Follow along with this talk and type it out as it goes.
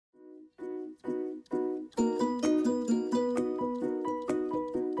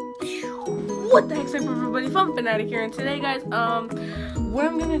What the heck's up, everybody? Funfinatic here, and today, guys, what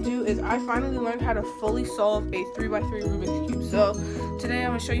I'm gonna do is I finally learned how to fully solve a 3x3 Rubik's Cube. So today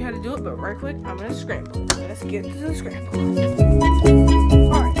I'm gonna show you how to do it, but right quick, I'm gonna scramble. Let's get to the scramble.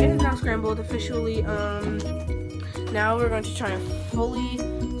 Alright, it is now scrambled officially. Now we're going to try and fully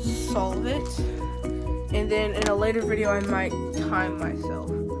solve it, and then in a later video I might time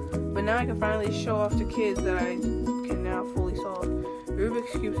myself. But now I can finally show off to kids that I can now fully solve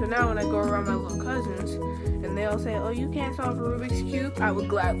Rubik's Cube. So now when I go around my little cousins and they all say, oh, you can't solve a Rubik's Cube, I would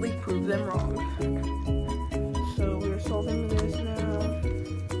gladly prove them wrong. So we're solving this now.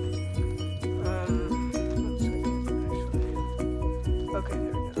 Okay,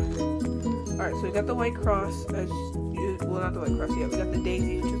 there we go. Alright, so we got the white cross, well, not the white cross yet, we got the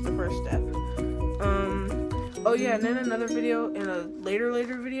daisy, which is the first step. Oh yeah, and then another video, in a later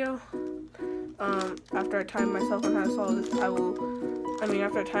video, after I time myself on how to solve this,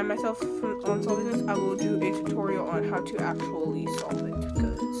 after I time myself on solving this, I will do a tutorial on how to actually solve it,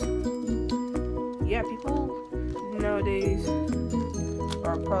 because, yeah, people nowadays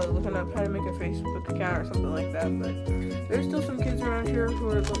are probably looking up how to make a Facebook account or something like that, but there's still some kids around here who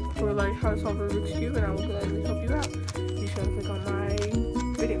are like, how to solve a Rubik's Cube, and I will gladly help you out. Be sure to click on my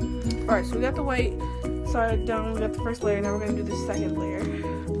video. Alright, so we got the white side done, we got the first layer, now we're going to do the second layer.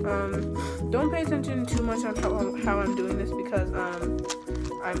 Don't pay attention too much on how I'm doing this, because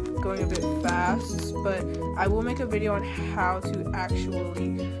I'm going a bit fast, but I will make a video on how to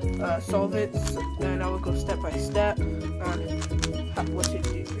actually solve it, and I will go step by step on what to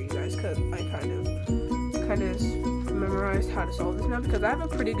do for you guys, because I kind of memorized how to solve this now, because I have a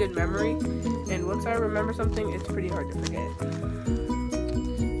pretty good memory, and once I remember something, it's pretty hard to forget.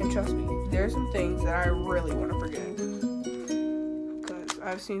 And trust me, there are some things that I really want to forget, because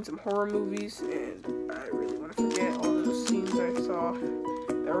I've seen some horror movies and I really want to forget all those scenes I saw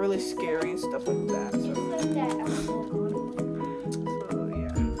that are really scary and stuff like that. So yeah.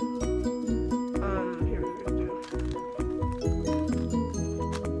 Here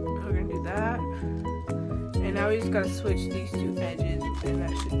we're gonna do that, and now we just gotta switch these two edges, and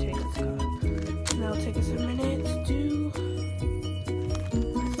that should take us. Now it'll take us a minute to do.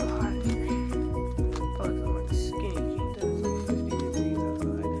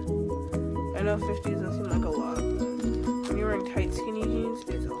 I know 50 doesn't seem like a lot, but when you're wearing tight skinny jeans,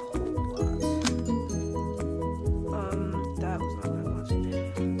 it's a whole lot. That was not what I wanted.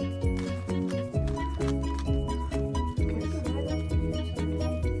 Okay.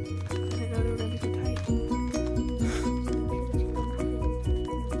 I know they were gonna be so tight.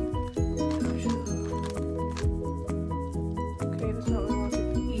 Okay, that's not what I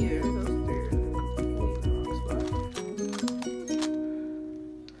wanted either. Those three are completely in the wrong spot.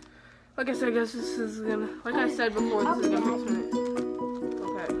 Like I said, I guess this is gonna, like I said before, this is gonna take us a minute.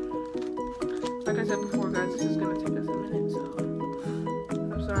 Okay. Like I said before, guys, this is gonna take us a minute, so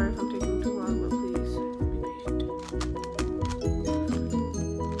I'm sorry if I'm taking too long, but please be patient.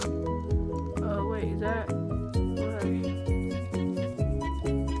 Oh, wait, is that right?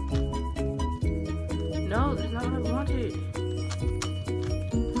 No, that's not what I wanted.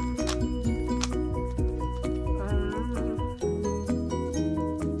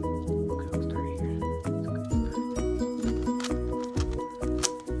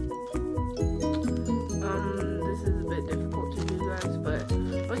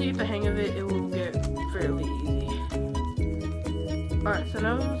 Once you get the hang of it, it will get fairly easy. Alright, so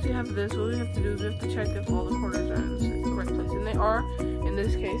now once you have this, what we have to do is we have to check if all the corners are in the correct place. And they are in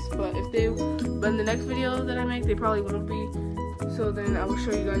this case, but in the next video that I make, they probably won't be. So then I will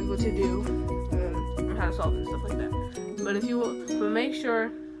show you guys what to do and how to solve it and stuff like that. But make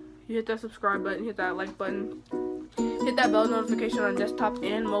sure you hit that subscribe button, hit that like button, hit that bell notification on desktop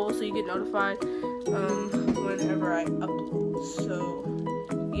and mobile so you get notified whenever I upload. So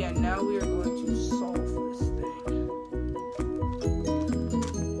yeah, now we are going to solve this thing.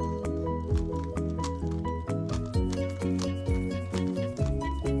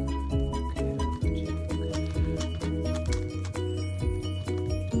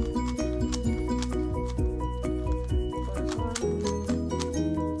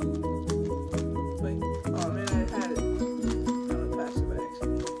 Wait, oh man, I had it. I'm gonna pass it by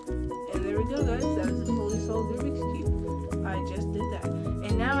accident. And there we go, guys. That is a fully solved Rubik's Cube. I just did that.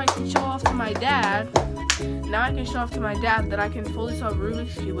 And now I can show off to my dad. That I can fully solve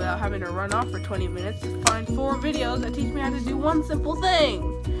Rubik's Cube without having to run off for 20 minutes to find 4 videos that teach me how to do one simple thing.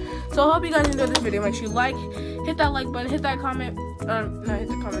 So I hope you guys enjoyed this video. Make sure you hit that like button, hit that comment.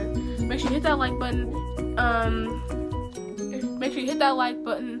 Make sure you hit that like button. Make sure you hit that like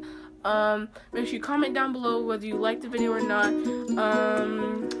button. Make sure you comment down below whether you liked the video or not.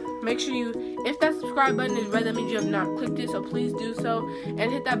 make sure if that subscribe button is red, that means you have not clicked it, so please do so,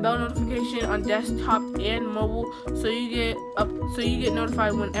 and hit that bell notification on desktop and mobile so you get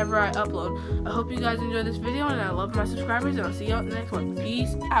notified whenever I upload. I hope you guys enjoyed this video, and I love my subscribers, and I'll see y'all in the next one.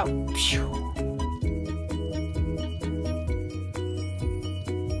 Peace out.